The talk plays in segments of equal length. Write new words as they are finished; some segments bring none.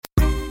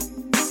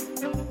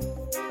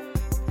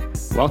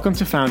Welcome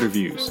to Founder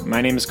Views.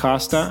 My name is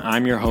Costa.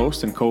 I'm your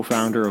host and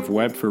co-founder of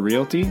Web for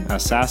Realty, a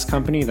SaaS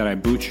company that I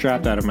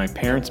bootstrapped out of my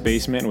parents'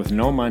 basement with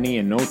no money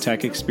and no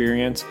tech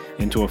experience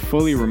into a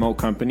fully remote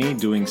company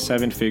doing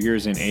 7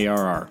 figures in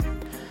ARR.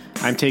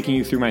 I'm taking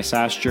you through my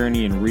SaaS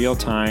journey in real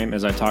time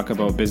as I talk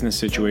about business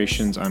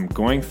situations I'm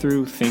going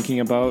through, thinking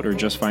about, or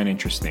just find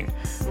interesting.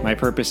 My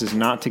purpose is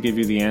not to give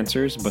you the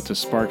answers, but to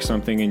spark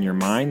something in your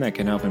mind that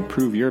can help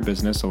improve your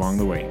business along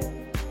the way.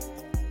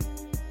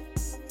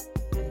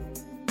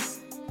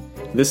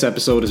 This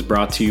episode is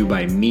brought to you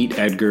by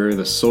MeetEdgar,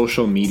 the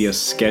social media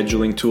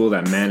scheduling tool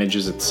that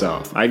manages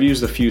itself. I've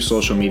used a few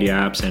social media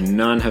apps and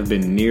none have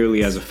been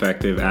nearly as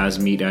effective as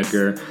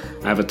MeetEdgar.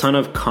 I have a ton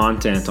of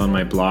content on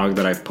my blog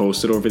that I've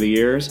posted over the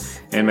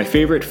years, and my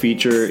favorite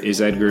feature is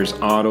Edgar's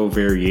auto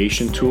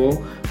variation tool,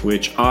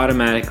 which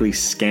automatically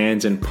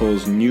scans and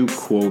pulls new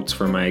quotes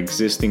from my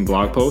existing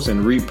blog posts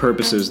and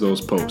repurposes those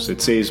posts.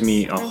 It saves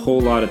me a whole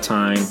lot of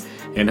time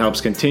and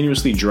helps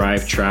continuously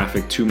drive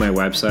traffic to my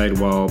website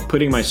while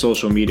putting my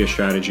social media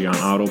strategy on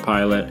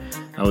autopilot.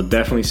 I would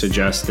definitely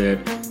suggest it.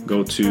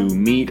 Go to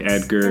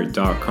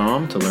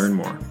meetedgar.com to learn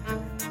more.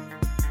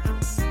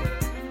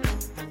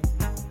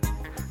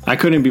 I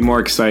couldn't be more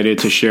excited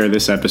to share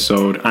this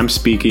episode. I'm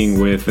speaking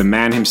with the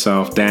man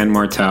himself, Dan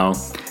Martell.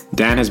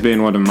 Dan has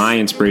been one of my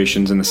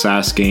inspirations in the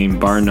SaaS game,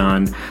 bar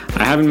none.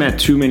 I haven't met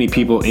too many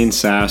people in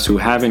SaaS who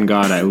haven't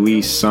got at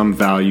least some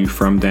value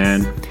from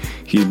Dan.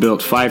 He's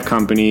built 5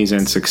 companies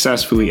and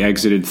successfully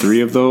exited 3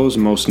 of those,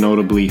 most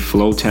notably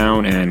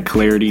Flowtown and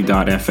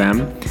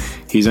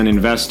Clarity.fm. He's an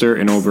investor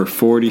in over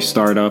 40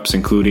 startups,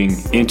 including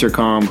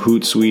Intercom,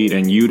 Hootsuite,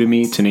 and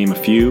Udemy, to name a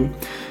few.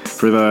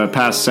 For the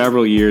past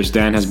several years,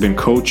 Dan has been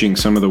coaching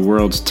some of the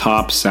world's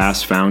top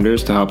SaaS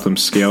founders to help them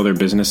scale their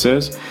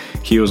businesses.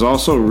 He was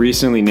also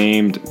recently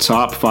named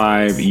top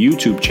 5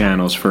 YouTube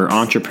channels for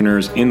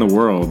entrepreneurs in the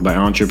world by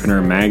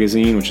Entrepreneur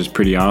Magazine, which is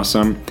pretty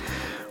awesome.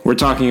 We're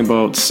talking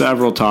about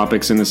several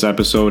topics in this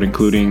episode,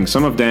 including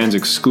some of Dan's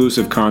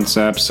exclusive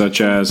concepts,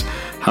 such as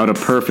how to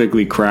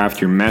perfectly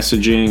craft your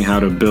messaging, how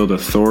to build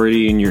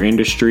authority in your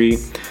industry,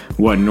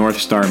 what North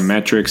Star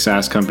metrics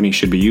SaaS companies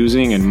should be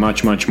using, and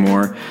much, much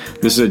more.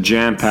 This is a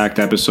jam-packed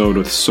episode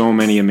with so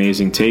many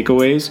amazing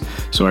takeaways,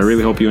 so I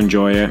really hope you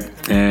enjoy it.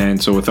 And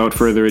so without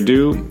further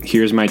ado,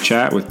 here's my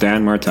chat with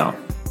Dan Martell.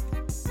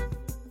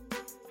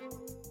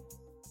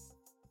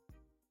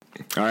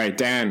 All right,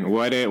 Dan,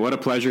 what a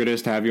pleasure it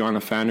is to have you on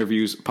the Founder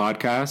Views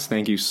podcast.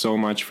 Thank you so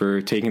much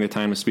for taking the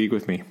time to speak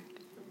with me.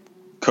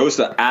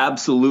 Costa,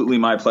 absolutely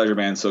my pleasure,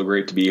 man. So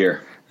great to be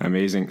here.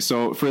 Amazing.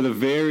 So for the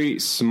very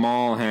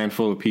small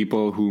handful of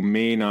people who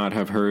may not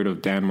have heard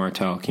of Dan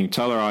Martell, can you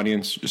tell our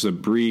audience just a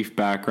brief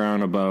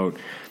background about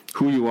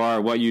who you are,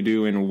 what you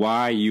do, and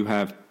why you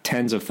have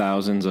tens of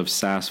thousands of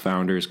SaaS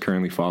founders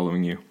currently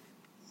following you?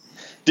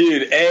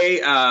 Dude,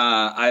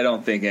 I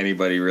don't think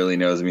anybody really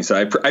knows me, so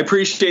I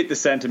appreciate the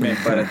sentiment,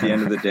 but at the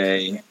end of the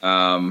day,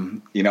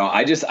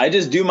 I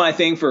just do my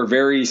thing for a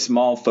very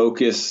small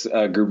focus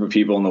group of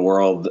people in the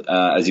world,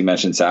 as you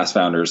mentioned, SaaS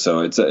founders. So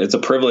it's a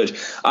privilege.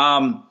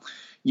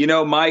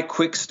 My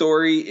quick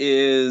story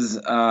is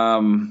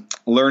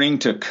learning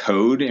to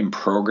code and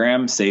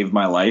program saved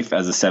my life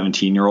as a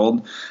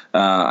 17-year-old.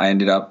 I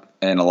ended up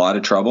in a lot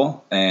of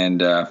trouble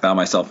and found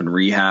myself in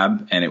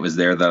rehab. And it was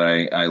there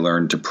that I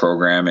learned to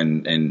program,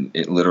 and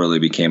it literally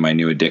became my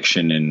new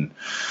addiction, and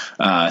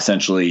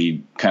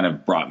essentially kind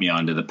of brought me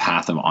onto the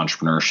path of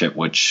entrepreneurship,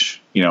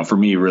 which, for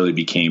me really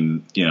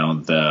became,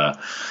 the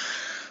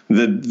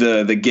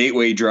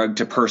gateway drug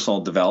to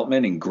personal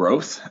development and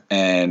growth.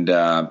 And,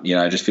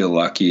 I just feel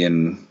lucky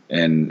and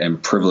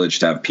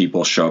privileged to have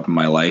people show up in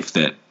my life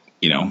that,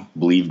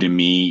 believed in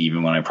me,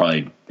 even when I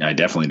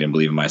definitely didn't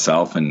believe in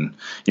myself. And,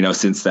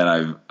 since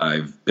then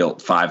I've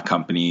built 5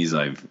 companies.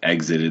 I've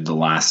exited the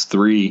last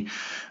 3.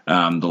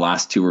 The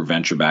last 2 were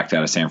venture backed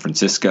out of San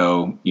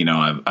Francisco.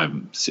 I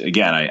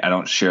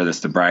don't share this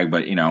to brag,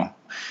 but,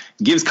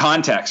 gives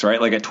context, right?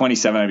 Like at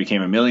 27, I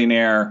became a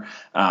millionaire.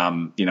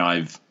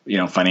 I've,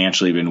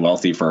 financially been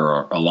wealthy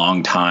for a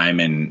long time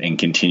and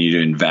continue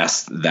to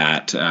invest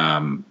that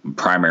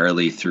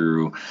primarily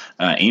through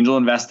angel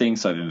investing.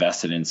 So I've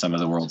invested in some of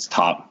the world's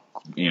top,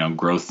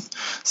 growth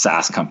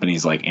SaaS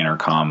companies like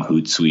Intercom,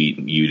 Hootsuite,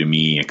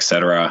 Udemy, et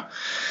cetera.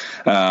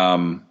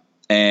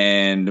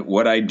 And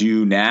what I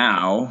do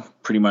now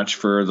pretty much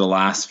for the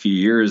last few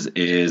years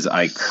is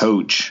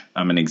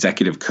I'm an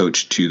executive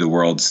coach to the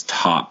world's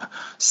top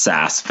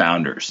SaaS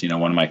founders.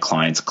 One of my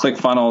clients,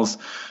 ClickFunnels,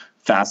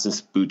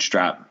 fastest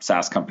bootstrap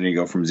SaaS company to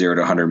go from 0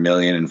 to 100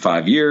 million in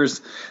 5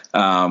 years.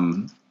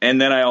 And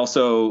then I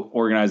also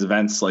organize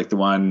events like the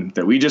one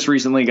that we just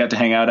recently got to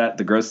hang out at,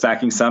 the Growth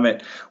Stacking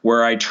Summit,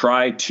 where I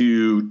try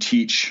to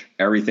teach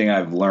everything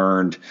I've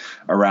learned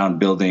around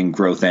building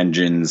growth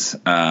engines.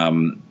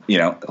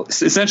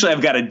 Essentially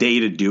I've got a day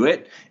to do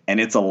it,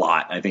 and it's a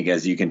lot. I think,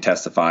 as you can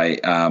testify,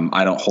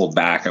 I don't hold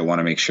back. I want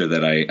to make sure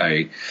that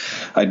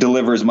I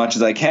deliver as much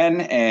as I can.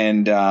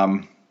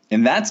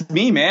 And that's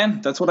me,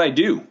 man. That's what I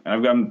do.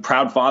 I'm a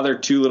proud father,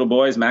 2 little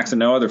boys, Max and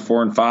Noah. They're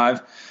 4 and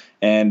 5.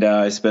 and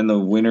I spend the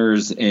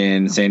winters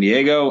in San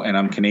Diego, and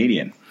I'm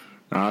Canadian.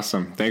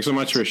 Awesome. Thanks so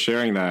much for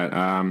sharing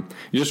that.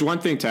 Just one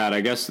thing, Tad,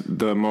 I guess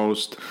the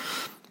most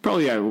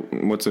probably,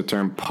 what's the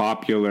term,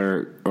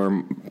 popular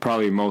or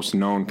probably most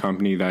known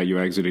company that you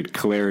exited,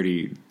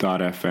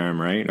 Clarity.fm,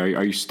 right?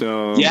 Are you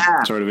still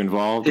sort of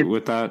involved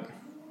with that?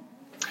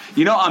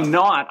 I'm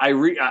not.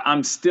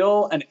 I'm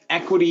still an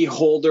equity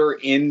holder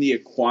in the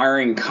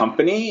acquiring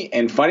company.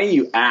 And funny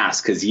you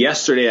ask, because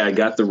yesterday I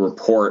got the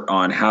report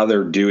on how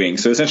they're doing.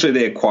 So essentially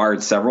they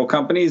acquired several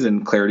companies,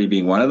 and Clarity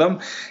being one of them.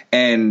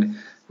 And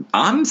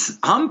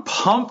I'm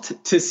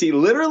pumped to see,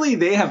 literally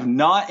they have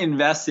not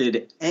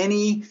invested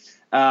any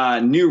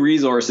new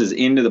resources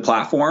into the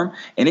platform,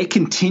 and it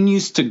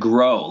continues to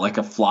grow like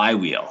a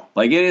flywheel.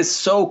 Like, it is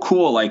so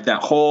cool. Like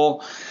that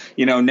whole,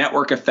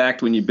 network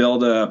effect when you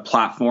build a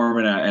platform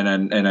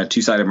and a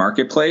two-sided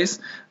marketplace,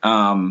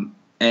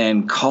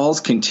 and calls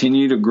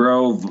continue to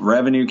grow,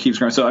 revenue keeps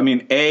growing. So, I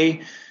mean,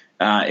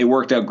 it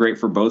worked out great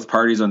for both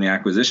parties on the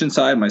acquisition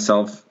side,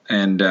 myself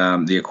and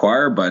the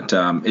acquirer, but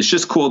it's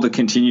just cool to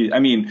continue. I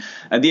mean,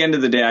 at the end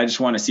of the day, I just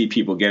want to see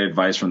people get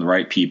advice from the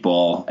right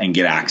people and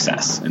get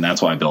access, and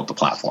that's why I built the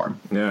platform.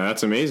 Yeah,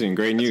 that's amazing.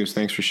 Great news.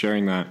 Thanks for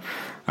sharing that.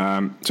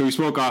 So we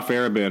spoke off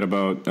air a bit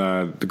about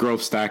the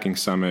Growth Stacking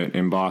Summit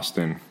in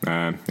Boston.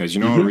 As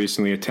you know, I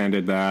recently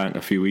attended that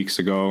a few weeks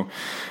ago.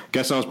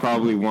 Guess I was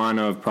probably one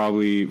of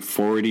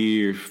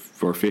 40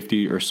 or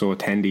 50 or so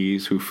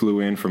attendees who flew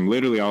in from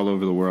literally all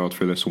over the world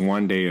for this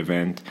one-day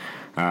event,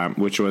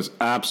 which was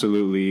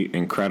absolutely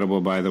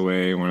incredible, by the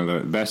way. One of the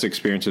best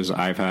experiences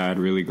I've had.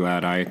 Really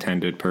glad I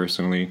attended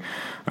personally.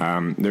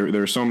 There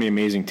were so many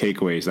amazing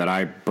takeaways that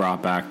I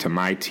brought back to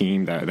my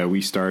team that we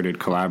started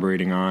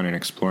collaborating on and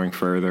exploring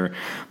further.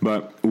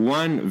 But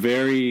one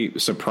very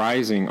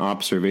surprising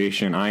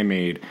observation I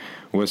made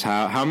was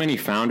how many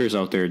founders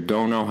out there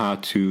don't know how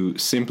to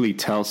simply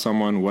tell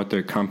someone what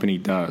their company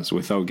does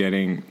without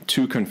getting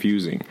too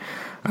confusing.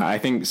 I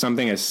think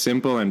something as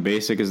simple and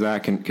basic as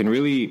that can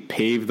really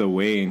pave the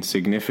way in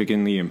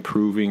significantly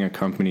improving a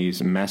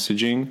company's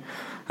messaging,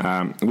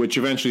 which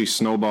eventually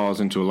snowballs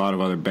into a lot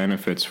of other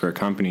benefits for a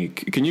company.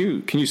 Can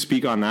you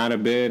speak on that a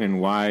bit and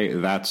why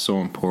that's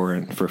so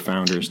important for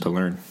founders to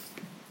learn?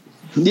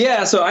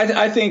 Yeah, so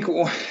I think,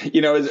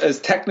 as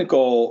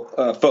technical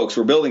folks,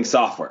 we're building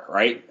software,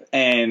 right?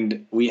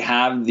 And we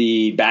have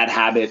the bad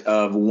habit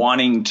of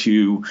wanting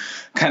to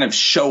kind of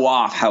show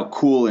off how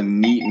cool and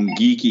neat and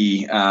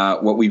geeky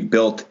what we've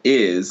built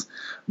is.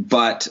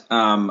 But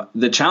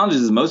the challenge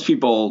is most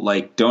people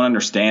don't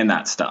understand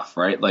that stuff,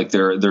 right? Like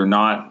they're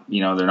not,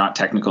 they're not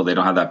technical. They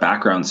don't have that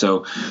background.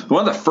 So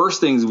one of the first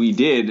things we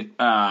did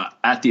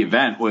at the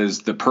event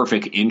was the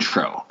perfect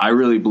intro. I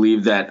really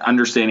believe that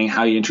understanding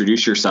how you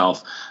introduce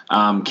yourself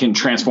can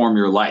transform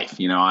your life.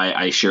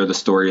 I share the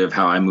story of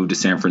how I moved to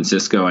San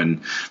Francisco,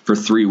 and for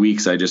 3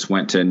 weeks I just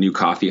went to new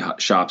coffee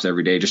shops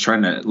every day, just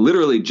trying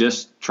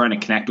to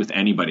connect with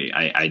anybody.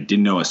 I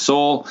didn't know a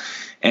soul.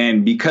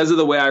 And because of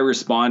the way I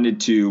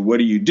responded to what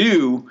do you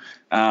do,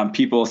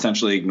 people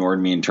essentially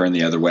ignored me and turned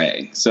the other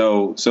way.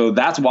 So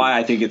that's why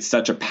I think it's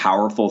such a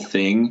powerful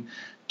thing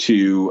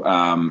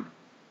to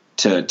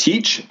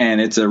teach.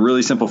 And it's a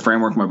really simple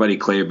framework my buddy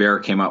Clay Bear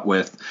came up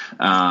with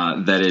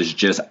that is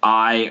just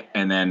I,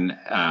 and then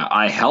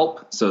I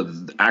help. So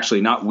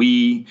actually not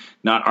we,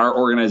 not our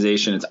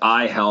organization, it's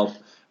I help.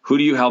 Who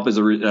do you help as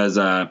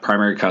a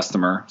primary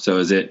customer? So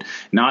is it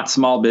not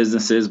small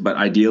businesses, but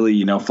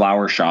ideally,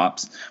 flower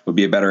shops would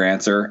be a better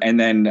answer. And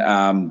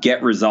then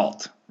get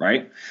result,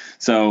 right?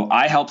 So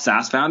I help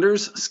SaaS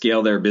founders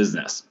scale their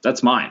business.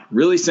 That's mine.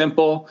 Really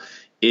simple.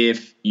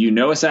 If you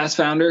know a SaaS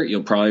founder,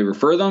 you'll probably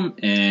refer them.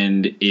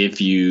 And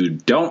if you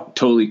don't,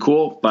 totally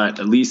cool. But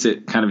at least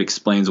it kind of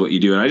explains what you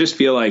do. And I just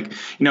feel like,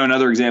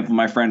 another example,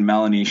 my friend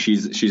Melanie,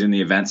 she's in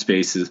the event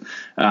spaces,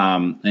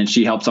 and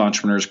she helps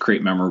entrepreneurs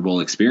create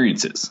memorable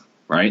experiences.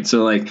 Right.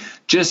 So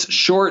just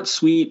short,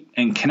 sweet,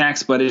 and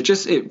connects, but it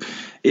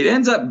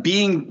ends up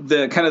being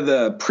the kind of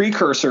the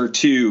precursor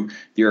to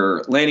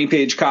your landing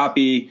page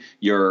copy,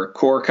 your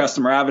core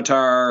customer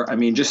avatar. I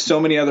mean, just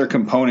so many other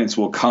components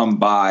will come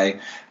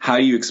by how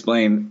you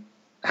explain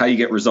how you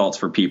get results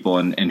for people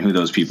and who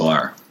those people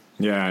are.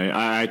 Yeah,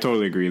 I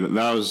totally agree.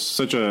 That was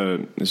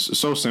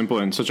so simple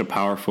and such a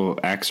powerful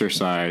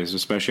exercise,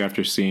 especially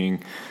after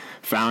seeing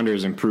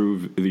founders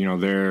improve,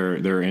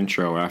 their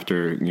intro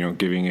after,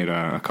 giving it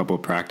a couple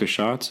of practice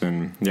shots.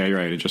 And yeah, you're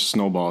right. It just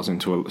snowballs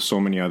into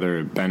so many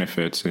other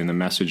benefits in the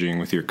messaging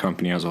with your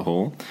company as a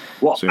whole.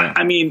 Well, so, yeah.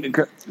 I mean,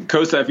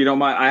 Costa, if you don't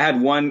mind, I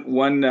had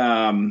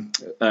one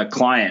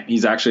client.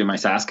 He's actually in my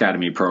SaaS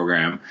Academy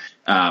program,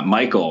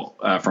 Michael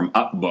from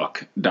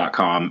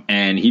upbook.com.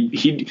 And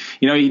he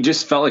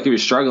just felt like he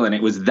was struggling.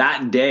 It was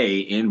that day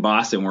in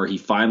Boston where he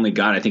finally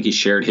got, I think he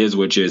shared his,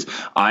 which is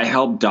I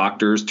help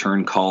doctors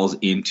turn calls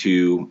into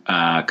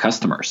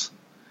customers.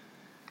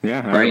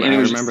 Yeah. Right. I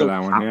remember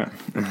that one. Yeah.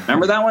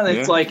 Remember that one?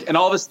 It's and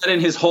all of a sudden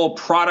his whole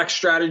product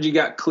strategy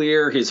got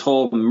clear. His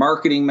whole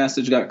marketing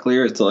message got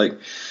clear. It's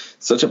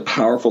such a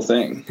powerful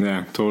thing.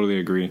 Yeah, totally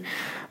agree.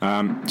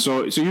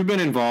 So you've been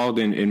involved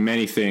in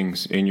many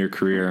things in your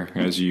career,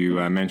 as you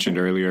mentioned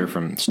earlier,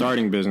 from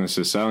starting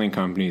businesses, selling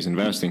companies,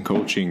 investing,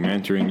 coaching,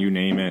 mentoring, you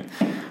name it.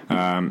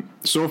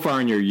 So far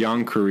in your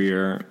young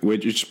career,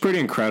 which is pretty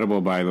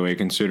incredible, by the way,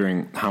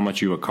 considering how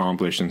much you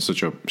accomplished in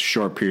such a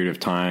short period of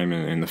time,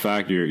 and the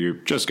fact you're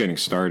just getting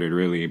started,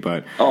 really.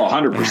 But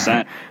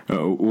 100%.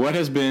 What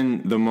has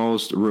been the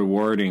most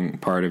rewarding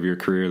part of your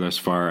career thus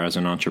far as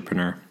an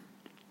entrepreneur?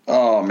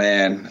 Oh,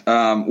 man.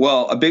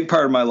 Well, a big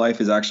part of my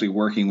life is actually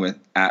working with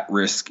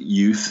at-risk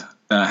youth,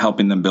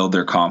 helping them build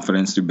their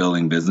confidence through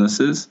building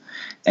businesses.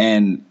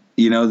 And,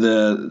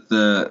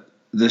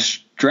 the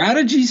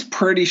strategy's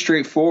pretty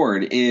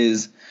straightforward.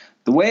 Is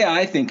the way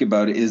I think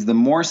about it is the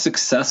more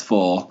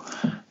successful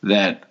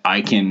that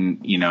I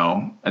can,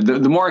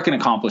 the more I can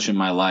accomplish in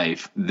my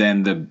life,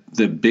 then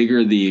the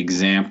bigger the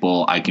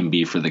example I can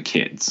be for the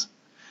kids.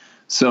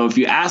 So if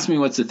you ask me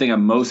what's the thing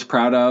I'm most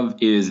proud of,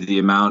 is the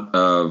amount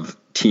of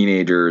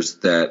teenagers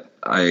that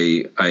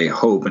I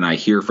hope and I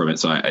hear from it.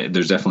 So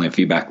there's definitely a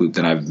feedback loop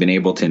that I've been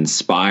able to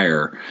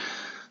inspire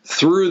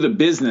through the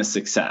business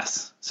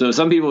success. So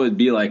some people would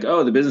be like,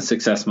 oh, the business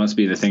success must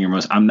be the thing you're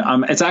most,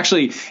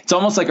 it's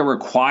almost like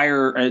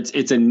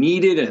it's a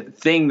needed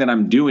thing that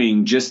I'm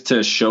doing just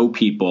to show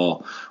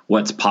people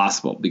what's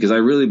possible. Because I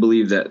really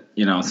believe that,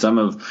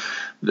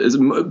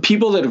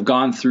 people that have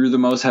gone through the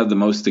most have the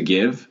most to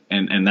give.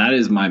 And that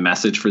is my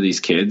message for these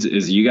kids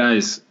is you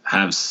guys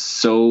have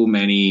so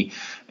many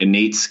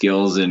innate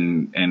skills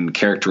and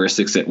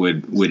characteristics that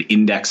would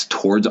index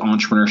towards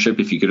entrepreneurship.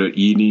 If you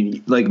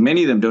could, like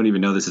many of them don't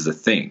even know this is a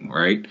thing.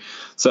 Right.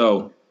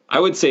 So I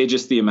would say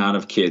just the amount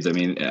of kids. I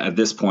mean, at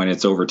this point,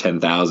 it's over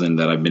 10,000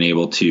 that I've been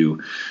able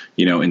to,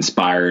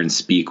 inspire and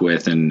speak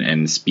with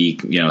and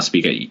speak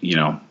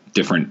at,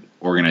 different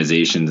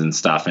organizations and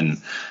stuff. And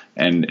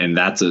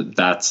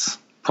that's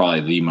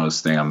probably the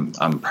most thing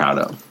I'm proud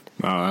of.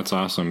 Wow, that's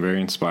awesome. Very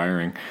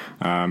inspiring.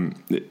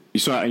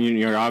 So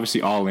you're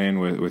obviously all in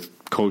with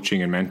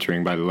coaching and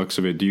mentoring by the looks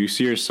of it. Do you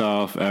see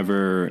yourself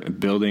ever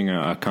building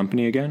a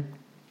company again?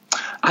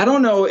 I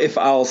don't know if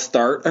I'll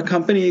start a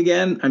company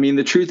again. I mean,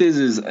 the truth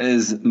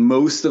is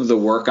most of the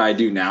work I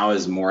do now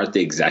is more at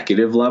the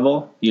executive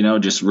level,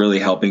 just really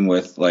helping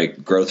with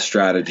like growth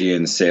strategy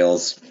and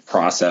sales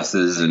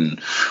processes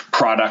and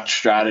product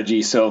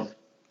strategy. So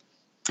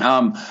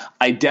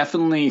I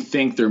definitely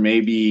think there may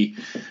be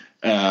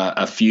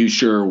a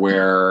future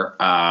where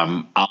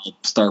I'll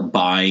start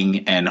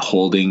buying and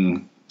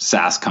holding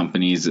SaaS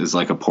companies as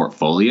like a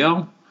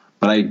portfolio,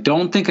 but I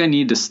don't think I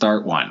need to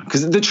start one.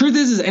 Because the truth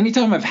is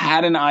anytime I've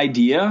had an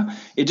idea,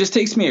 it just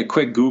takes me a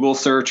quick Google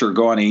search or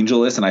go on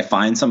AngelList and I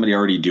find somebody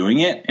already doing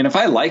it. And if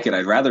I like it,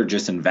 I'd rather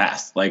just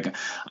invest. Like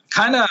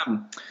I'm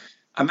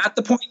at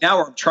the point now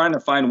where I'm trying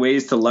to find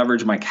ways to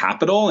leverage my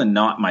capital and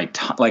not my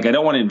time. Like I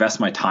don't want to invest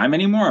my time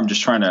anymore. I'm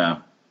just trying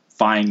to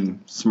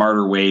find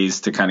smarter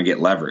ways to kind of get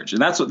leverage.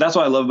 And that's what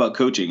I love about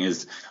coaching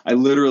is I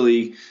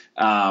literally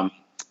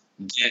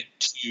get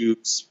to,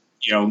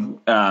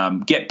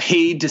 get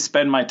paid to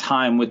spend my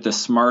time with the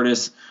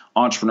smartest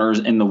entrepreneurs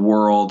in the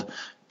world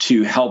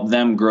to help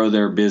them grow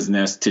their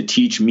business, to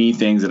teach me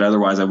things that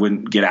otherwise I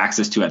wouldn't get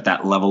access to at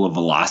that level of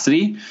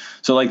velocity.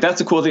 So like, that's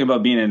the cool thing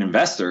about being an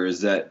investor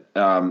is that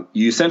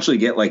you essentially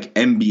get like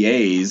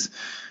MBAs,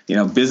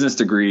 business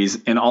degrees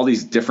in all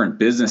these different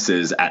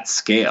businesses at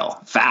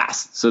scale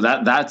fast. So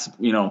that's,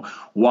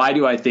 why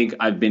do I think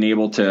I've been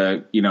able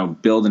to,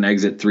 build and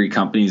exit 3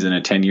 companies in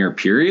a 10-year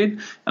period?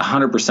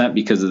 100%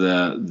 because of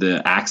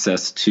the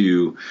access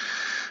to,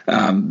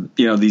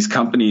 these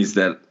companies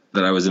that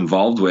I was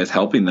involved with,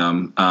 helping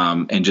them,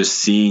 and just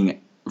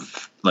seeing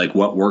like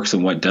what works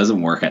and what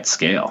doesn't work at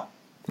scale.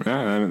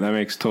 Yeah, that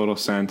makes total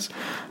sense.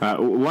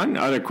 One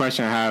other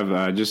question I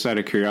have, just out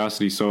of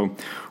curiosity. So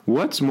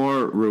what's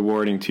more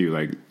rewarding to you,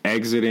 like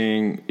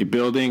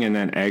building and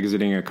then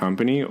exiting a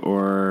company,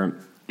 or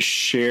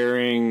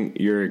sharing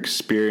your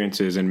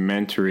experiences and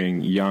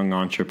mentoring young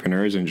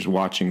entrepreneurs and just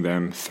watching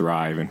them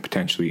thrive and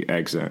potentially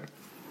exit?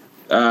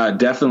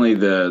 Definitely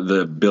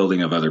the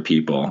building of other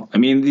people. I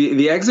mean,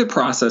 the exit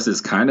process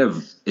is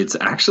it's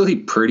actually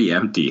pretty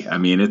empty. I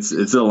mean, it's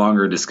a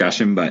longer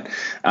discussion, but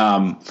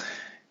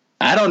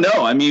I don't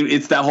know. I mean,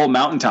 it's that whole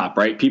mountaintop,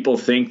 right? People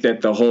think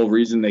that the whole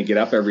reason they get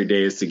up every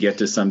day is to get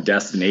to some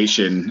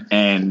destination.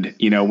 And,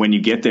 when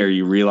you get there,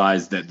 you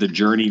realize that the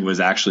journey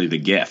was actually the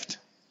gift.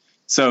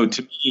 So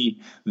to me,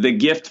 the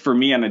gift for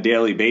me on a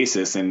daily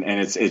basis, and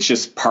it's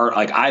just part,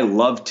 like, I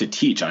love to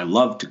teach. I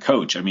love to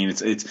coach. I mean,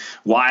 it's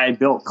why I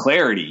built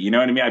Clarity. You know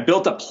what I mean? I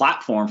built a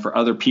platform for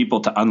other people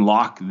to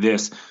unlock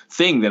this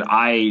thing that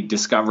I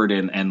discovered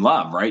and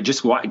love, right?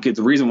 Just why,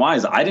 the reason why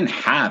is I didn't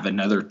have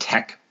another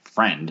tech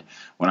friend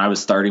when I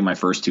was starting my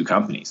first 2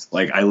 companies.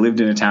 Like, I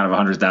lived in a town of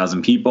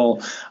 100,000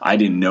 people. I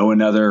didn't know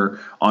another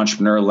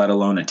entrepreneur, let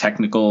alone a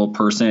technical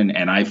person.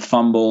 And I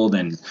fumbled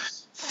and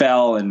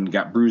fell and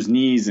got bruised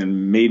knees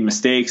and made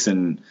mistakes.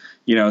 And,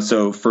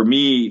 so for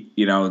me,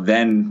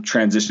 then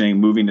transitioning,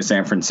 moving to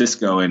San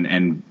Francisco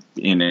and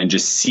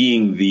just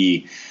seeing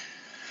the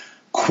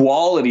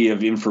quality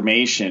of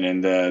information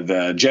and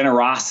the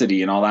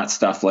generosity and all that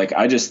stuff. Like,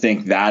 I just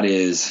think that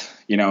is,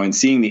 and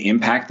seeing the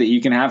impact that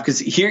you can have. Because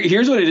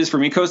here's what it is for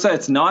me, Kosa.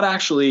 It's not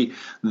actually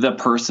the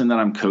person that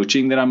I'm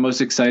coaching that I'm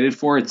most excited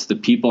for. It's the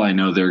people I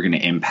know they're going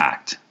to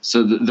impact.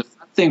 So the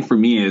thing for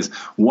me is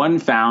one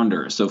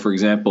founder. So for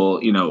example,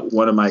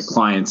 one of my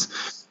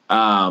clients,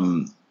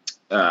 as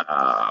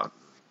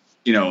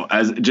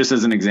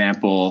an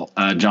example,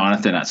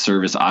 Jonathan at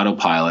Service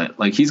Autopilot,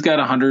 like, he's got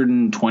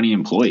 120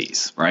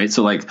 employees, right?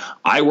 So like,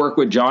 I work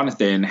with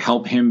Jonathan,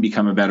 help him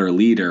become a better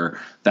leader.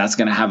 That's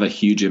going to have a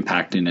huge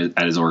impact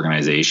at his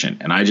organization.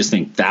 And I just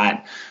think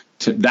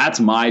that's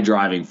my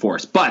driving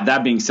force. But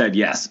that being said,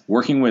 yes,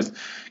 working with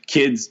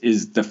kids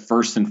is the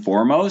first and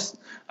foremost.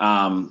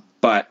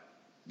 But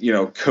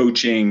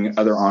coaching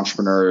other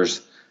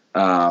entrepreneurs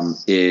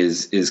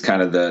is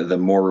kind of the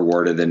more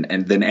rewarded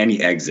than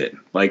any exit.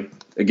 Like,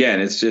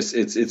 again,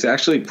 it's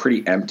actually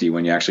pretty empty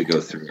when you actually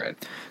go through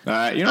it.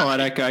 You know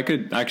what? I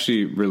could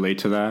actually relate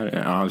to that.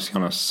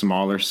 Obviously, on a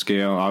smaller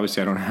scale.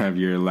 Obviously, I don't have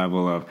your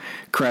level of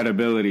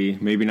credibility,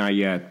 maybe not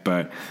yet.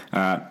 But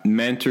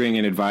mentoring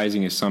and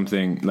advising is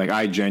something like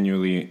I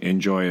genuinely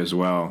enjoy as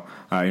well.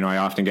 I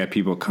often get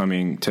people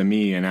coming to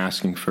me and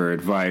asking for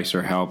advice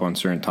or help on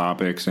certain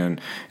topics, and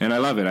I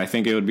love it. I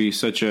think it would be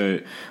such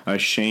a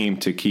shame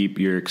to keep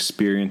your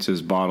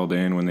experiences bottled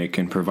in when they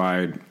can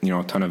provide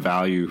a ton of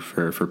value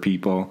for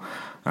people.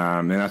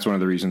 And that's one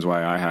of the reasons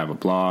why I have a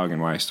blog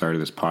and why I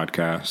started this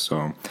podcast.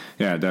 So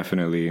yeah,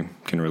 definitely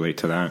can relate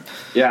to that.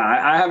 Yeah,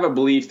 I have a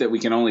belief that we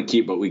can only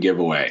keep what we give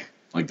away.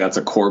 Like, that's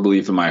a core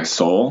belief in my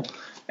soul.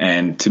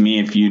 And to me,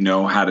 if you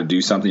know how to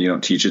do something, you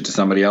don't teach it to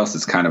somebody else,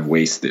 it's kind of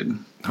wasted.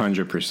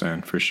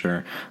 100% for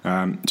sure.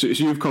 So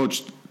you've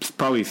coached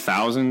probably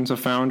thousands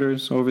of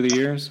founders over the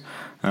years.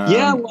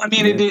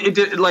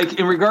 It like,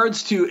 in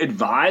regards to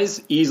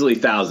advise, easily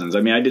thousands.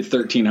 I mean, I did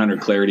 1,300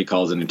 clarity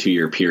calls in a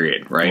 2-year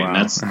period, right? Wow. And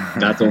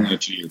that's only a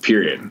 2-year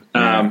period.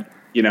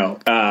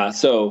 Yeah.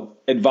 So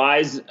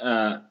advise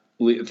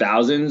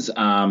thousands,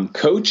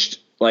 coached,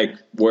 like,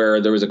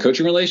 where there was a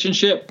coaching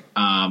relationship,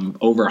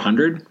 over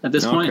 100 at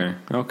this point.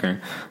 Okay.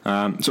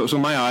 So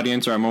my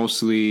audience are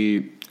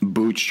mostly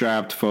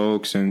bootstrapped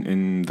folks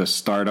in the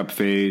startup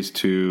phase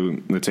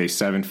to, let's say,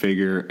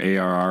 7-figure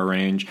ARR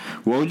range.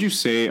 What would you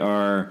say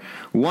are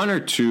one or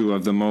two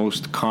of the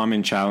most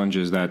common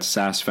challenges that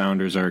SaaS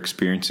founders are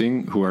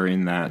experiencing who are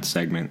in that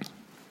segment?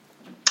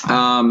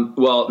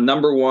 Well,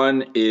 number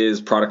one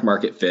is product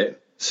market fit.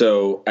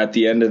 So at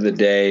the end of the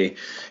day,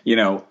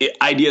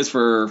 ideas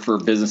for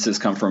businesses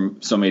come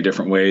from so many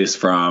different ways,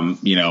 from,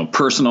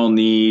 personal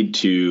need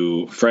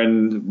to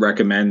friend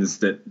recommends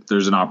that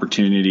there's an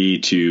opportunity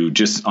to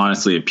just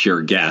honestly a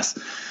pure guess.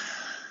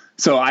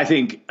 So I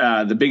think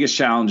the biggest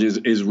challenge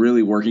is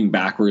really working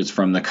backwards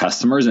from the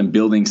customers and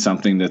building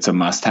something that's a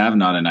must-have,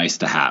 not a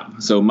nice-to-have.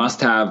 So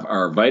must-have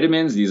are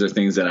vitamins. These are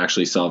things that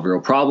actually solve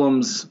real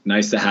problems.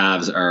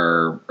 Must-haves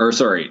are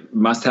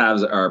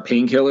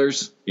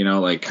painkillers.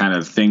 Like, kind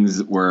of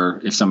things where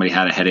if somebody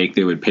had a headache,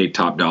 they would pay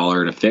top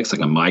dollar to fix,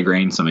 like a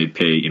migraine. Somebody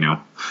pay,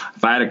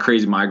 if I had a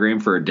crazy migraine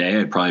for a day,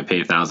 I'd probably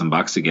pay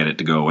 $1,000 to get it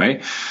to go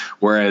away.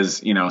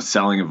 Whereas,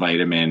 selling a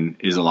vitamin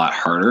is a lot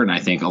harder. And I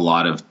think a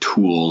lot of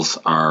tools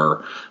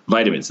are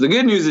vitamins. The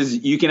good news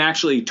is you can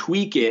actually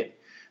tweak it,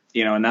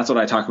 and that's what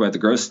I talk about the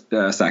Growth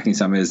Stacking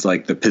Summit, is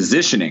like the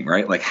positioning,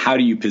 right? Like, how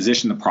do you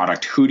position the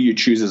product? Who do you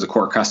choose as a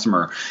core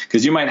customer?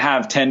 Because you might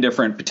have 10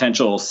 different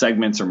potential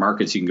segments or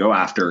markets you can go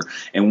after,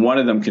 and one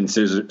of them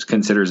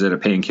considers it a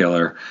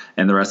painkiller,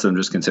 and the rest of them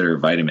just consider it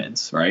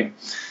vitamins, right?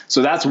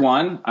 So that's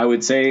one, I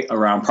would say,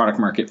 around product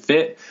market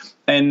fit.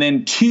 And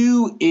then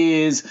two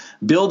is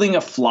building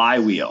a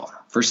flywheel.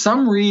 For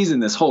some reason,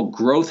 this whole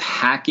growth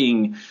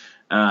hacking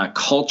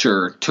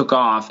culture took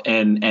off,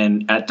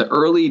 and at the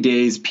early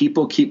days,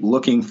 people keep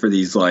looking for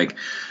these like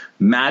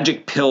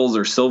magic pills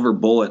or silver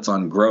bullets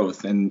on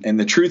growth. And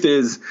the truth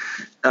is,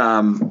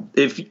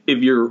 if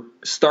you're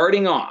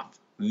starting off,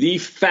 the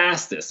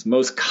fastest,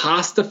 most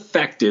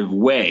cost-effective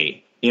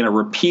way, in a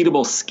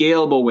repeatable,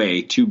 scalable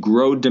way to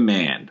grow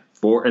demand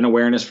for an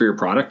awareness for your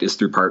product is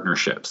through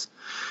partnerships.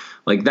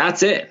 Like,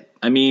 that's it.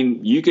 I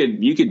mean, you could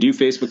do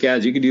Facebook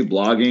ads, you could do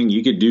blogging,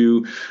 you could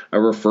do a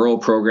referral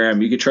program,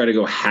 you could try to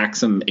go hack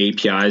some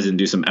APIs and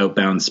do some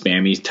outbound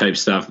spammy type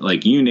stuff.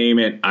 Like, you name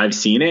it, I've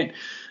seen it.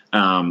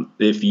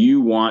 If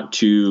you want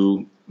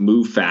to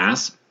move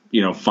fast,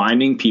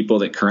 finding people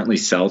that currently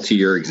sell to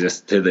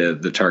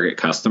the target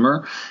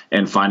customer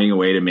and finding a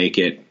way to make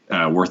it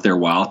worth their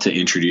while to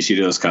introduce you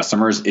to those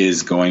customers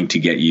is going to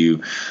get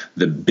you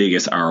the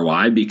biggest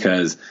ROI,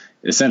 because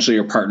essentially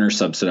your partners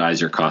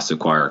subsidize your cost to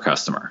acquire a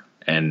customer.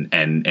 And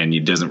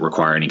it doesn't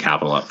require any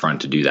capital up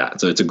front to do that.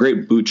 So it's a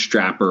great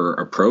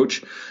bootstrapper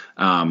approach.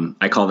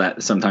 I call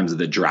that sometimes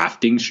the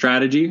drafting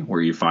strategy,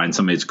 where you find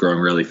somebody that's growing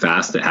really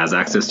fast that has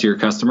access to your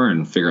customer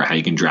and figure out how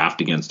you can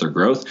draft against their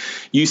growth.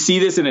 You see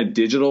this in a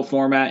digital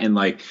format in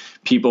like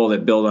people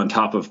that build on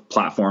top of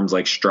platforms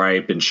like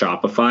Stripe and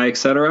Shopify, et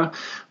cetera.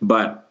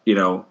 But,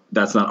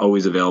 that's not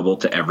always available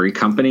to every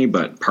company,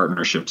 but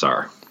partnerships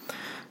are.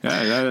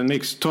 Yeah, that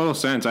makes total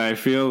sense. I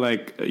feel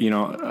like,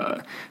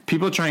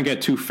 people try and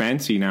get too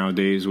fancy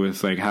nowadays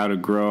with like how to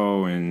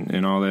grow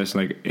and all this.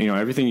 Like,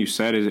 everything you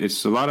said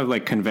it's a lot of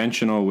like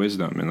conventional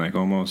wisdom and like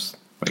almost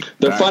like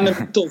they're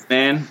fundamentals,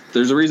 man.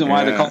 There's a reason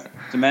why they're called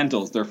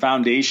fundamentals. They're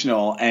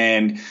foundational.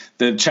 And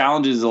the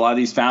challenge is a lot of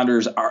these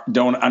founders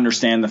don't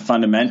understand the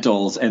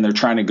fundamentals, and they're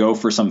trying to go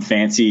for some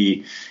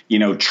fancy,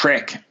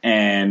 trick.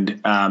 And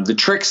the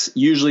tricks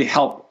usually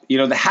help.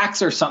 The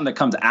hacks are something that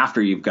comes after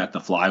you've got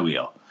the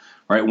flywheel.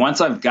 Right.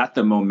 Once I've got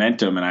the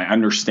momentum and I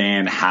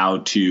understand how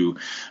to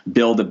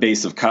build a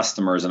base of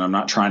customers and I'm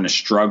not trying to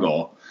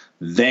struggle,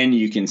 then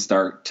you can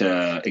start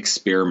to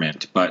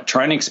experiment. But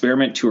trying to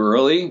experiment too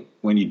early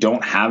when you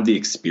don't have the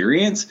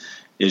experience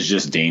is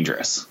just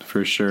dangerous.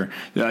 For sure.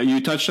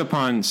 You touched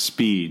upon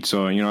speed.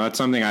 So, that's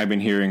something I've been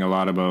hearing a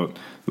lot about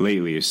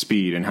lately, is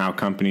speed and how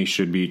companies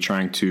should be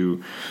trying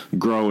to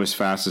grow as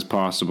fast as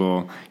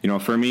possible.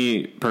 For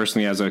me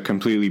personally, as a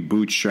completely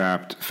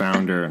bootstrapped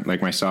founder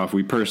like myself,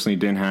 we personally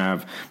didn't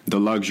have the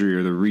luxury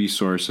or the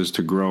resources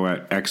to grow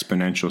at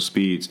exponential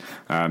speeds.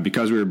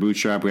 Because we were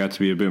bootstrapped, we had to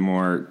be a bit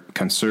more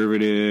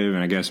conservative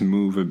and I guess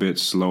move a bit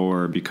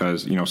slower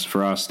because,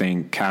 for us,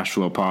 staying cash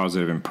flow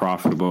positive and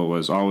profitable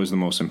was always the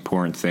most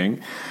important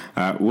thing.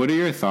 What are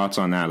your thoughts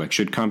on that? Like,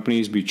 should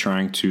companies be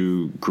trying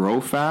to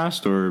grow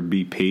fast or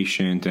be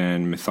patient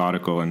and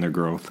methodical in their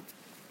growth?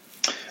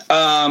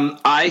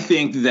 I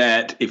think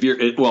that if you're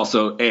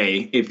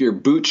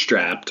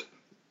bootstrapped,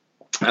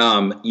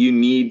 you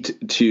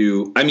need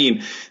to,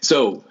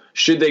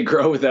 should they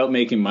grow without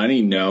making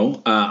money?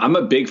 No. I'm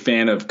a big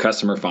fan of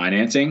customer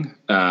financing.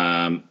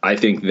 I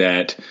think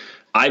that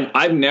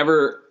I've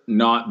never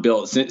not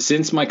built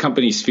since my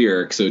company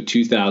Spheric. So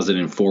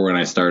 2004, when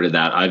I started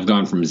that, I've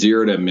gone from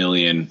 0 to $1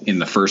 million in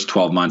the first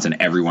 12 months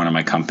in every one of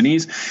my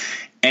companies.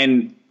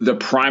 And the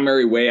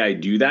primary way I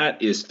do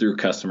that is through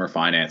customer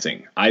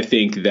financing. I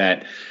think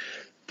that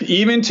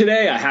even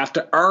today, I have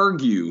to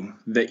argue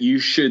that you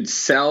should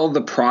sell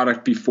the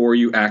product before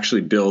you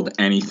actually build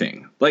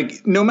anything.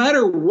 Like, no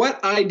matter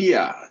what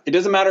idea, it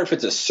doesn't matter if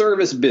it's a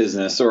service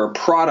business or a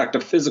product, a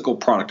physical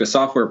product, a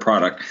software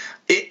product.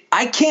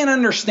 I can't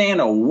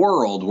understand a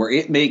world where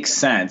it makes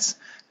sense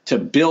to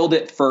build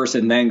it first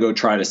and then go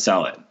try to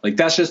sell it. Like,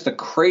 that's just the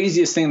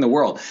craziest thing in the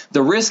world.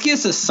 The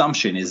riskiest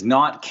assumption is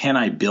not, can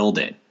I build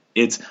it?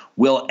 It's,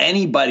 will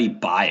anybody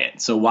buy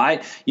it? So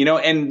why,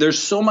 and there's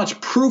so much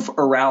proof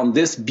around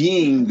this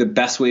being the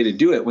best way to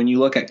do it. When you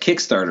look at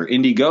Kickstarter,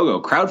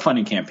 Indiegogo,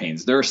 crowdfunding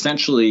campaigns, they're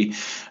essentially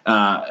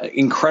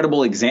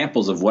incredible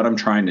examples of what I'm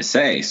trying to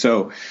say.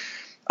 So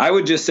I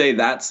would just say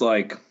that's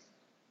like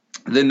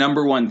the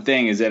number one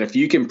thing, is that if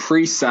you can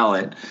pre-sell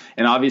it,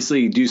 and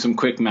obviously do some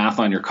quick math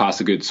on your cost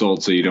of goods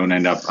sold so you don't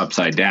end up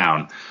upside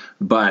down.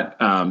 But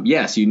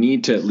yes, you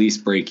need to at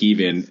least break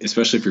even,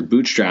 especially if you're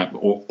bootstrapped,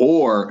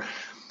 or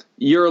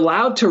you're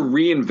allowed to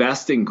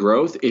reinvest in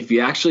growth if you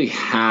actually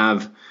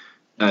have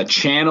a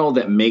channel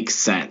that makes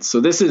sense.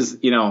 So this is,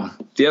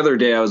 the other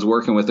day I was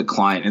working with a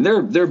client, and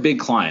they're a big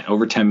client,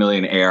 over 10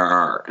 million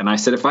ARR. And I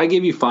said, if I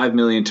give you 5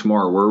 million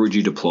tomorrow, where would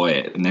you deploy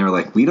it? And they were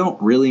like, we don't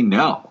really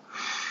know.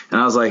 And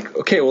I was like,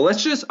 okay, well,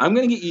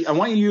 I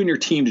want you and your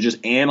team to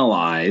just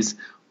analyze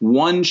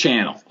one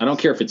channel. I don't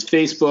care if it's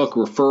Facebook,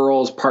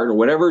 referrals, partner,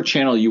 whatever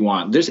channel you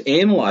want. Just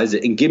analyze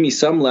it and give me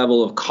some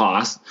level of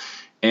cost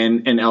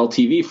and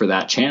LTV for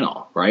that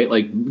channel, right?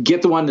 Like,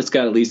 get the one that's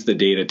got at least the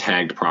data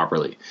tagged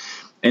properly.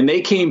 And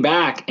they came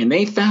back and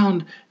they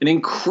found an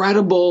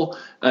incredible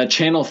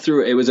channel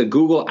through. It was a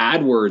Google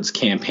AdWords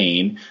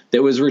campaign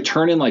that was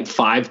returning like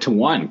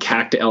 5-to-1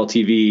 CAC to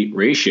LTV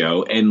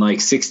ratio in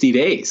like 60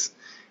 days.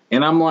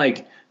 And I'm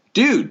like,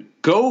 dude,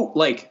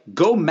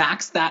 go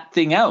max that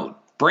thing out.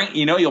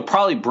 You'll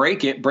probably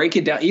break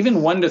it down, even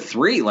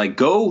 1-to-3. Like,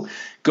 go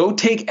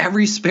take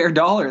every spare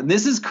dollar. And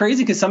this is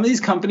crazy because some of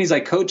these companies I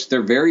coach,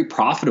 they're very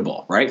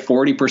profitable, right?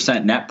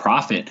 40% net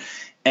profit.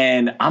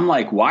 And I'm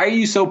like, why are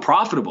you so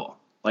profitable?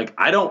 Like,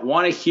 I don't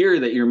want to hear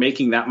that you're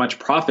making that much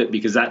profit,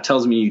 because that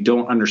tells me you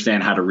don't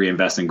understand how to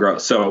reinvest in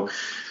growth. So,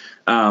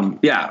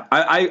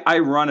 I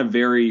run a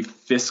very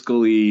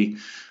fiscally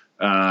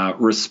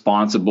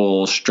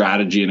responsible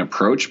strategy and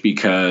approach,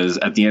 because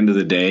at the end of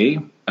the day,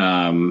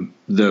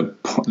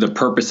 the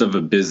purpose of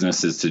a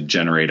business is to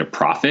generate a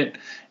profit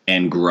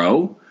and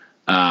grow.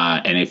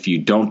 And if you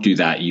don't do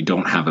that, you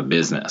don't have a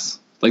business.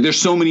 Like,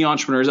 there's so many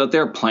entrepreneurs out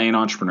there playing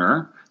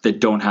entrepreneur that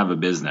don't have a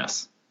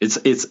business.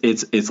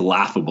 It's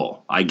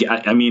laughable.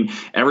 I mean,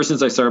 ever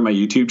since I started my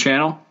YouTube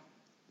channel,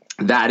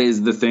 that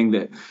is the thing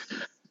that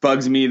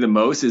bugs me the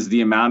most, is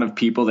the amount of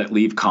people that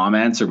leave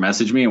comments or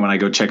message me. And when I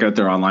go check out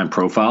their online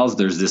profiles,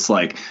 there's this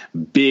like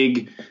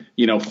big,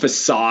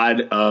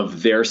 facade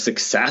of their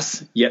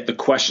success. Yet the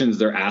questions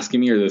they're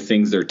asking me or the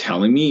things they're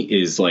telling me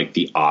is like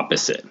the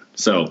opposite.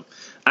 So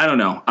I don't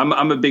know.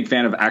 I'm a big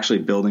fan of actually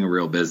building a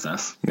real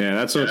business. Yeah,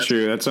 that's so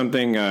true. That's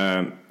something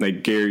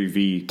like Gary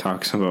Vee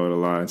talks about a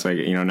lot. It's like,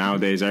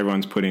 nowadays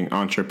everyone's putting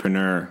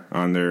entrepreneur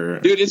on their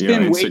It's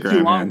been Instagram way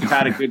too long. We've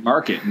had a good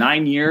market.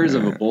 9 years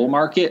of a bull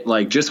market.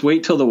 Like, just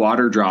wait till the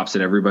water drops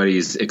and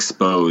everybody's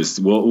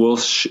exposed.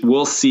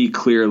 We'll see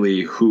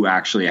clearly who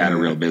actually had a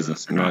real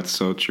business. That's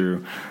so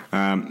true.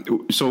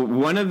 So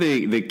one of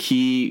the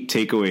key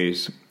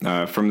takeaways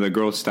from the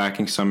Growth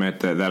Stacking Summit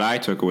that I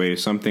took away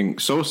is something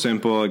so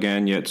simple,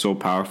 again, yet so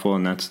powerful,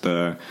 and that's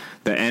the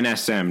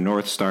NSM,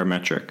 North Star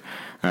metric.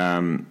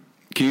 Can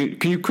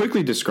you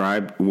quickly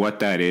describe what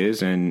that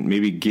is and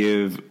maybe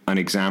give an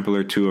example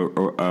or two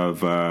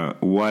of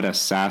what a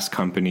SaaS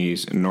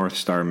company's North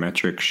Star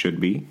metric should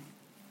be?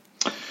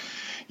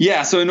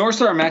 Yeah, so a North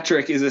Star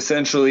metric is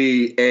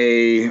essentially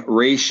a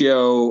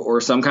ratio or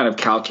some kind of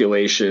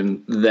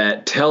calculation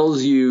that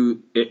tells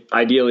you,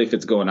 ideally if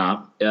it's going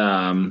up,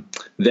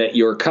 that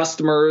your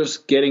customers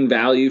getting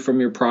value from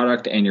your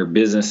product and your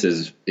business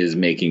is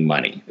making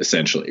money,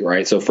 essentially,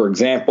 right? So, for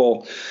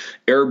example,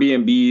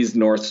 Airbnb's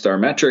North Star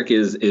metric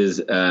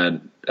is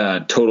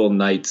total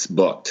nights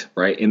booked,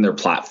 right, in their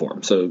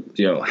platform. So,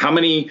 how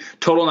many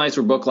total nights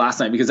were booked last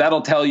night? Because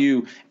that'll tell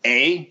you,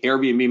 A,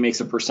 Airbnb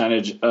makes a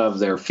percentage of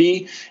their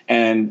fee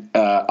and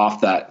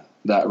off that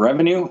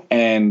revenue,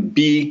 and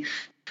B,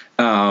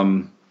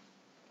 the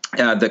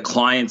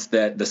clients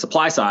that the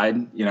supply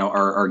side,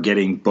 are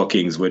getting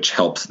bookings, which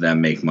helps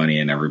them make money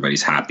and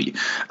everybody's happy.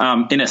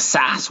 In a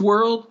SaaS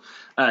world,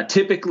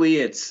 typically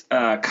it's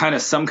kind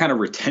of some kind of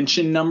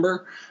retention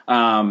number.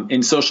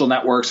 In social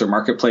networks or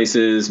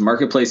marketplaces more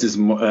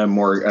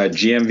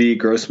GMV,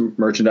 gross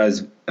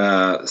merchandise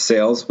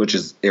sales, which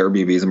is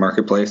Airbnb's a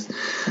marketplace.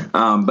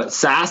 But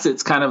SaaS,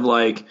 it's kind of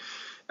like,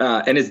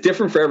 and it's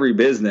different for every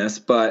business,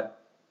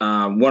 but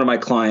one of my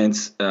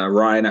clients,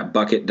 Ryan at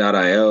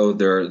Bucket.io,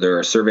 they're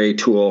a survey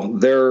tool.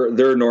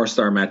 Their North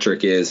Star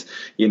metric is,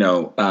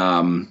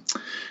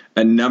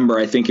 a number.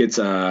 I think it's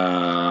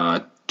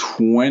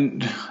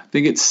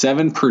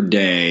 7 per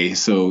day.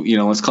 So,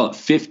 let's call it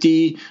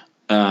 50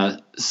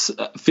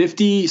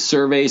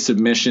 survey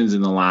submissions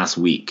in the last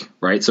week,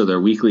 right? So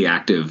they're weekly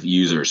active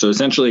users. So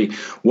essentially,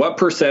 what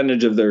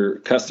percentage of their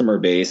customer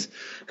base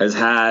has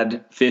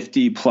had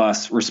 50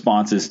 plus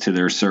responses to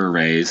their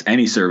surveys,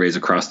 any surveys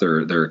across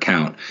their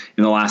account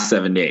in the last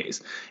 7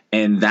 days?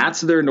 And that's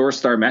their North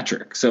Star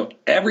metric. So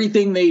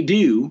everything they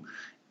do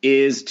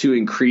is to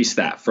increase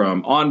that,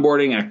 from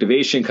onboarding,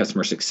 activation,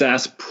 customer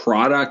success,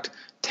 product,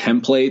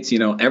 templates.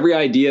 Every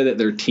idea that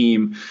their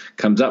team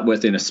comes up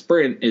with in a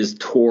sprint is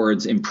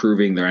towards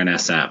improving their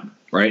NSM,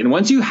 right? And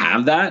once you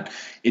have that,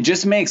 it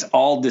just makes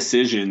all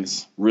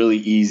decisions really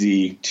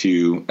easy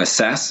to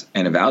assess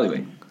and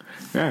evaluate.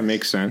 Yeah, it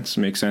makes sense.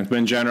 But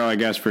in general, I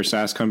guess for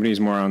SaaS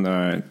companies, more on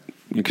the,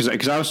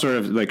 because I was sort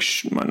of like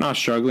not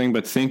struggling,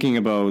 but thinking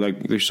about,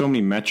 like, there's so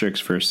many metrics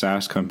for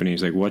SaaS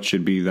companies, like what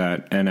should be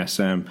that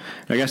NSM.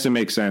 I guess it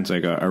makes sense,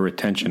 like a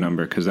retention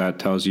number, because that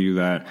tells you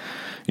that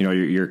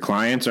your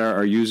clients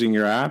are using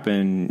your app,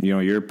 and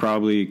you're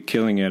probably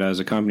killing it as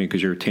a company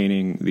because you're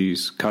retaining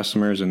these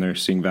customers and they're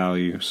seeing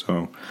value.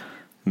 So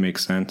it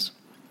makes sense.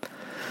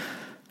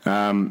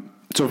 So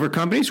for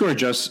companies who are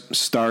just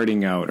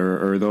starting out,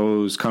 or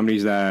those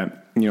companies that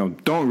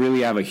don't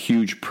really have a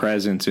huge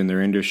presence in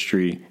their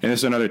industry, and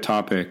this is another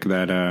topic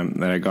that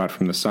I got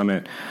from the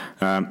summit,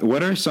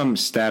 what are some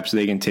steps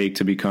they can take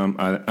to become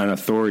an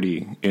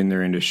authority in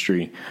their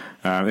industry?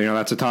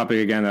 That's a topic,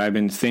 again, that I've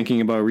been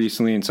thinking about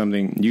recently, and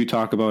something you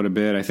talk about a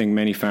bit. I think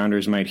many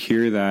founders might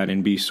hear that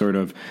and be sort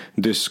of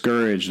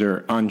discouraged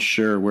or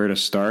unsure where to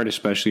start,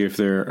 especially if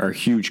there are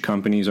huge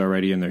companies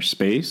already in their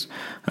space.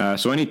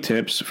 So any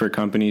tips for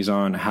companies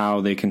on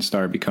how they can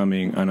start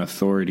becoming an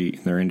authority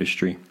in their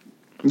industry?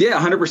 Yeah,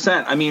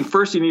 100%. I mean,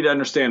 first you need to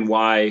understand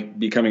why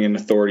becoming an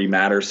authority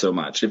matters so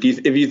much. If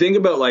you think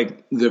about,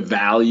 like, the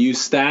value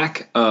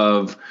stack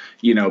of,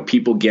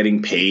 people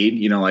getting paid,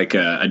 like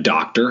a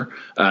doctor,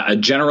 a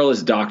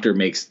generalist doctor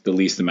makes the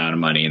least amount of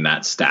money in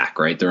that stack,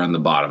 right? They're on the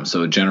bottom.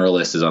 So a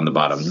generalist is on the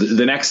bottom.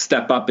 The next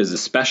step up is a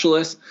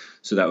specialist.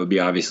 So that would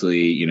be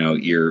obviously,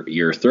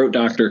 your throat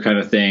doctor kind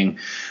of thing.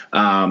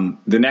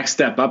 The next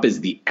step up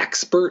is the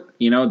expert.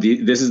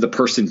 This is the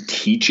person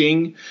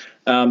teaching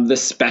the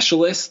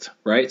specialist,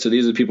 right? So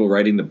these are the people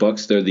writing the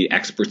books. They're the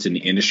experts in the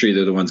industry.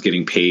 They're the ones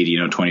getting paid,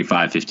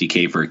 25,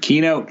 50K for a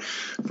keynote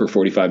for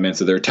 45 minutes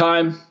of their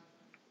time.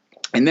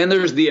 And then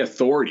there's the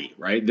authority,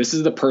 right? This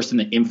is the person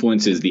that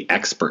influences the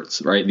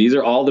experts, right? These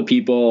are all the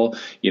people,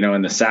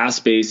 in the SaaS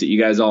space that you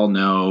guys all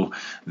know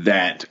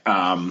that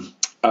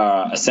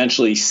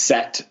essentially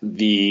set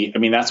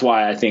that's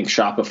why I think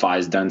Shopify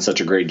has done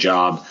such a great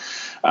job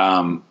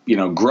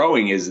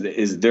growing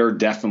is they're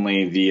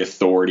definitely the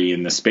authority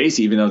in the space,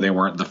 even though they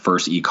weren't the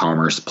first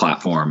e-commerce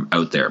platform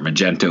out there.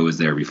 Magento was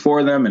there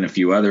before them and a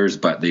few others,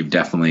 but they've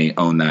definitely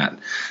owned that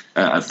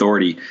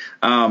authority.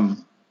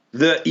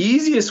 The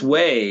easiest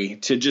way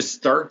to just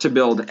start to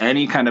build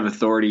any kind of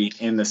authority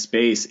in the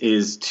space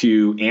is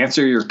to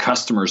answer your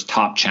customers'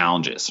 top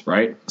challenges,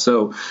 right?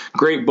 So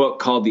great book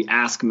called The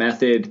Ask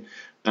Method.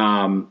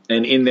 And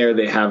in there,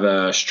 they have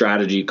a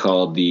strategy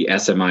called the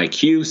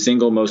SMIQ,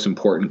 single most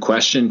important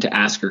question to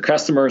ask your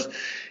customers.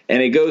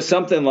 And it goes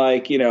something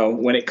like,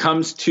 when it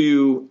comes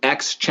to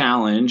X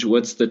challenge,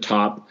 what's the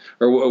top,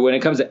 or when it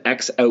comes to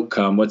X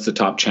outcome, what's the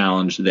top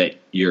challenge that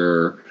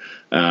you're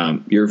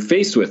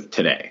faced with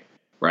today,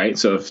 right?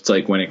 So if it's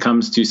like, when it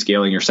comes to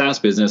scaling your SaaS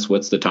business,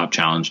 what's the top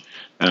challenge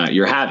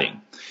you're having?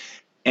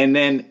 And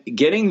then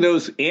getting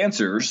those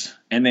answers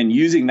and then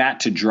using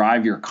that to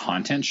drive your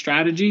content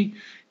strategy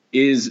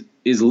is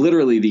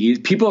literally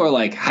people are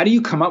like, how do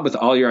you come up with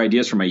all your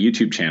ideas for my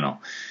YouTube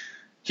channel?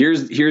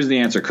 Here's the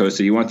answer,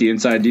 Costa. You want the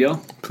inside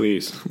deal?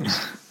 Please.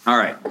 All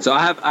right. So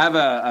I have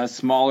a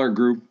smaller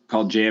group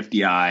called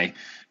JFDI,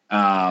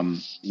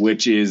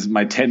 which is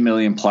my 10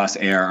 million plus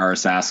ARR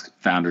SaaS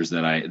founders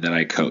that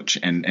I coach.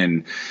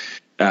 And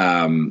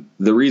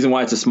the reason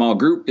why it's a small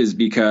group is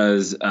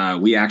because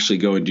we actually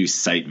go and do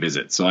site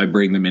visits. So I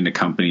bring them into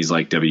companies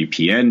like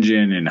WP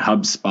Engine and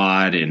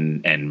HubSpot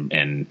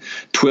and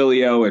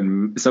Twilio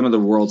and some of the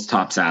world's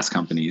top SaaS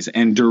companies.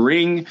 And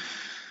during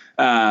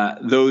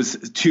those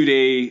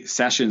 2-day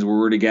sessions where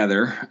we're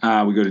together,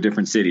 we go to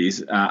different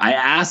cities. I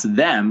ask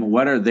them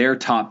what are their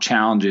top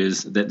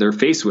challenges that they're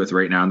faced with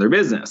right now in their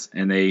business,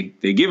 and they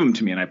give them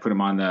to me, and I put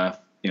them on the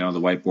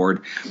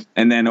whiteboard.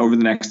 And then over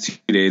the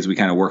next 2 days, we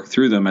kind of work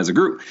through them as a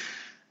group.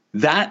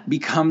 That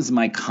becomes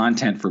my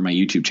content for my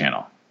YouTube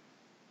channel.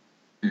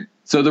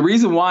 So the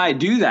reason why I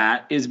do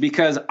that is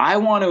because I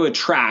want to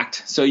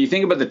attract. So you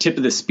think about the tip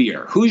of the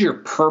spear. Who's your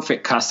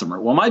perfect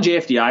customer? Well, my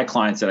JFDI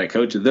clients that I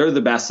coach, they're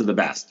the best of the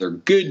best. They're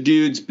good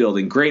dudes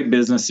building great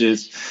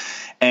businesses.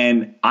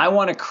 And I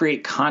want to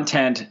create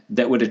content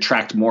that would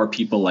attract more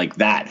people like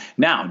that.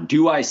 Now,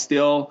 do I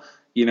still,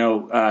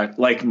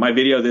 like my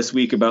video this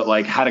week about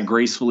like how to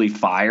gracefully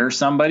fire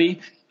somebody?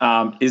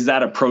 Is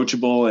that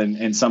approachable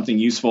and something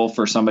useful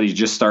for somebody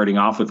just starting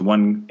off with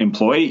one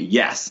employee?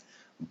 Yes.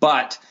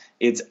 But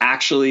it's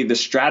actually the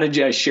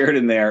strategy I shared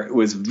in there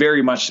was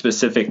very much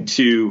specific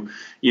to,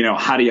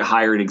 how do you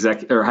hire an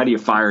executive or how do you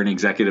fire an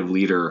executive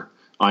leader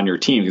on your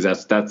team?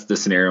 Because that's the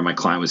scenario my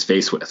client was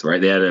faced with, right?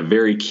 They had a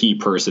very key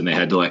person they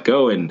had to let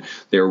go, and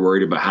they were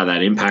worried about how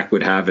that impact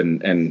would have.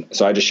 And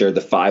so I just shared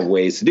the 5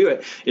 ways to do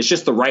it. It's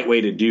just the right way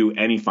to do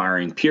any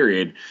firing,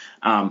 period.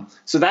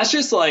 So that's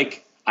just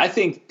like, I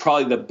think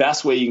probably the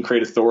best way you can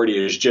create authority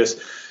is just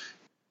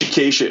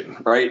education,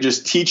 right?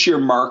 Just teach your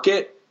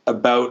market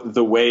about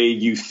the way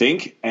you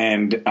think.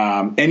 And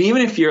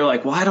even if you're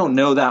like, well, I don't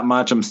know that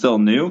much, I'm still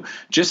new,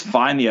 just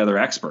find the other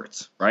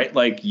experts, right?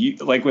 Like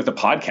with a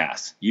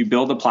podcast, you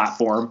build a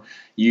platform,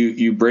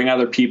 you bring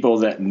other people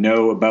that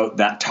know about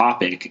that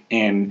topic.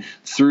 And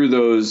through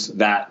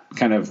that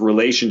kind of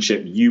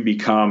relationship, you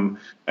become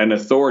an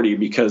authority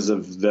because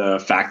of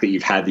the fact that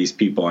you've had these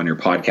people on your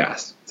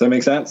podcast. Does that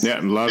make sense? Yeah,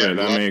 love it.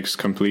 That makes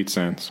complete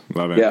sense.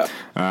 Love it.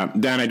 Yeah.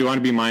 Dan, I do want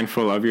to be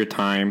mindful of your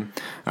time.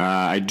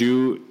 I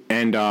do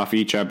end off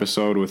each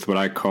episode with what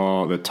I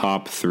call the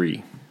top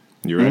 3.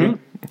 You ready?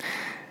 Mm-hmm.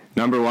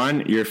 Number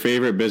 1, your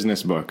favorite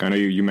business book. I know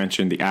you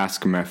mentioned the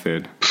Ask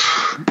Method.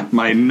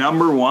 My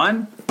number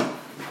 1?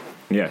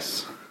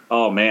 Yes.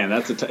 Oh man,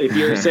 that's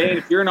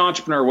if you're an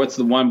entrepreneur, what's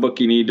the one book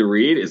you need to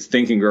read? It's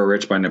Think and Grow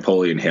Rich by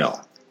Napoleon Hill.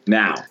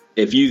 Now,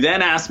 if you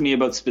then ask me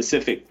about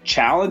specific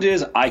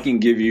challenges, I can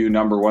give you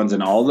number 1s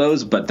in all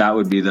those, but that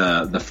would be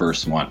the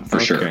first one for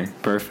sure. Okay,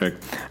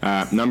 perfect.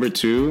 Number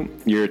 2,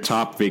 your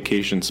top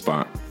vacation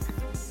spot.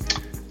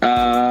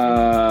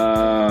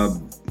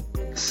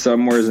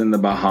 Somewhere's in the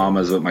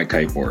Bahamas with my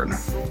kiteboard.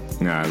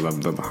 Yeah, I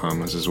love the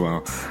Bahamas as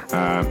well.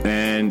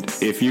 And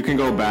if you can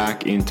go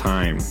back in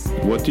time,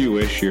 what do you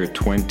wish your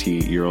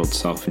 20-year-old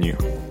self knew?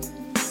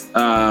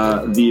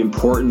 The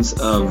importance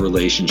of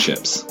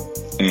relationships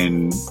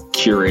and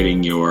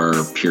curating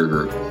your peer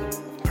group.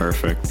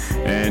 Perfect.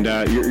 And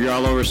you're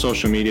all over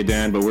social media,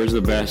 Dan, but where's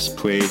the best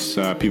place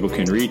people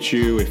can reach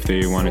you if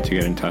they wanted to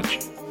get in touch?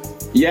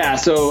 Yeah,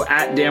 so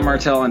at Dan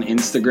Martell on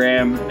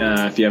Instagram.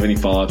 If you have any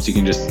follow-ups, you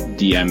can just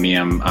DM me.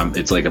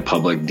 It's like a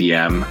public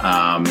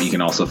DM. You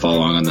can also follow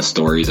along on the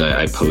stories.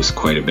 I post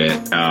quite a bit.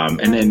 And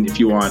then if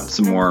you want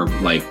some more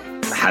like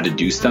how to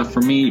do stuff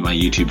for me, my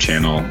YouTube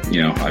channel,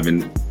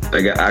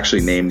 I got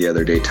actually named the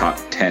other day top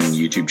 10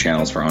 YouTube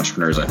channels for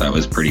entrepreneurs. I thought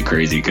was pretty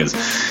crazy because,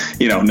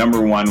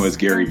 number 1 was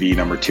Gary Vee,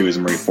 number 2 is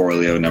Marie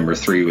Forleo, number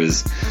 3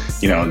 was,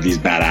 these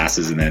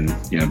badasses, and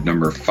then,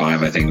 number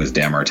 5 I think was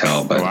Dan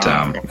Martell. But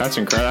wow. That's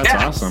incredible.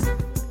 That's awesome.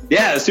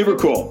 Yeah, it's super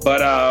cool. But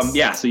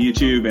so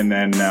YouTube, and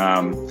then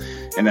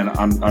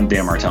I'm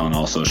Dan Martell on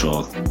all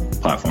social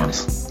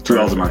platforms.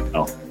 Trails of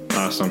Martell.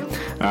 Awesome.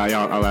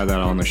 I'll add that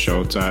on the show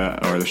or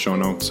the show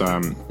notes.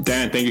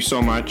 Dan, thank you so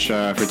much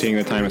for taking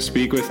the time to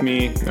speak with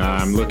me.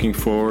 I'm looking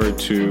forward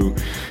to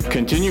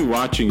continue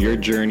watching your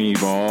journey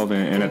evolve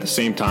and at the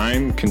same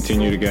time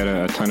continue to get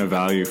a ton of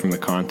value from the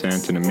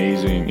content and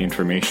amazing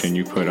information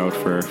you put out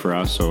for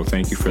us. So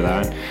thank you for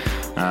that.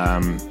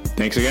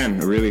 Thanks again.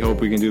 I really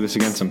hope we can do this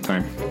again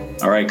sometime.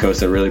 All right,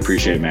 Costa. Really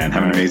appreciate it, man.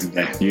 Have an amazing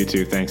day. You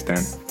too. Thanks,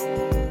 Dan.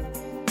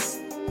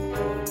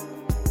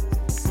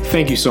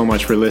 Thank you so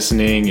much for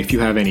listening. If you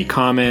have any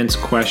comments,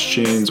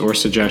 questions, or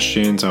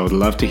suggestions, I would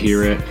love to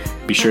hear it.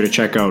 Be sure to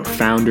check out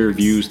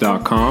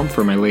founderviews.com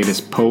for my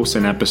latest posts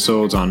and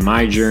episodes on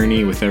my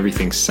journey with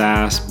everything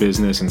SaaS,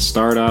 business, and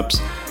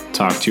startups.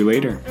 Talk to you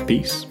later.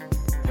 Peace.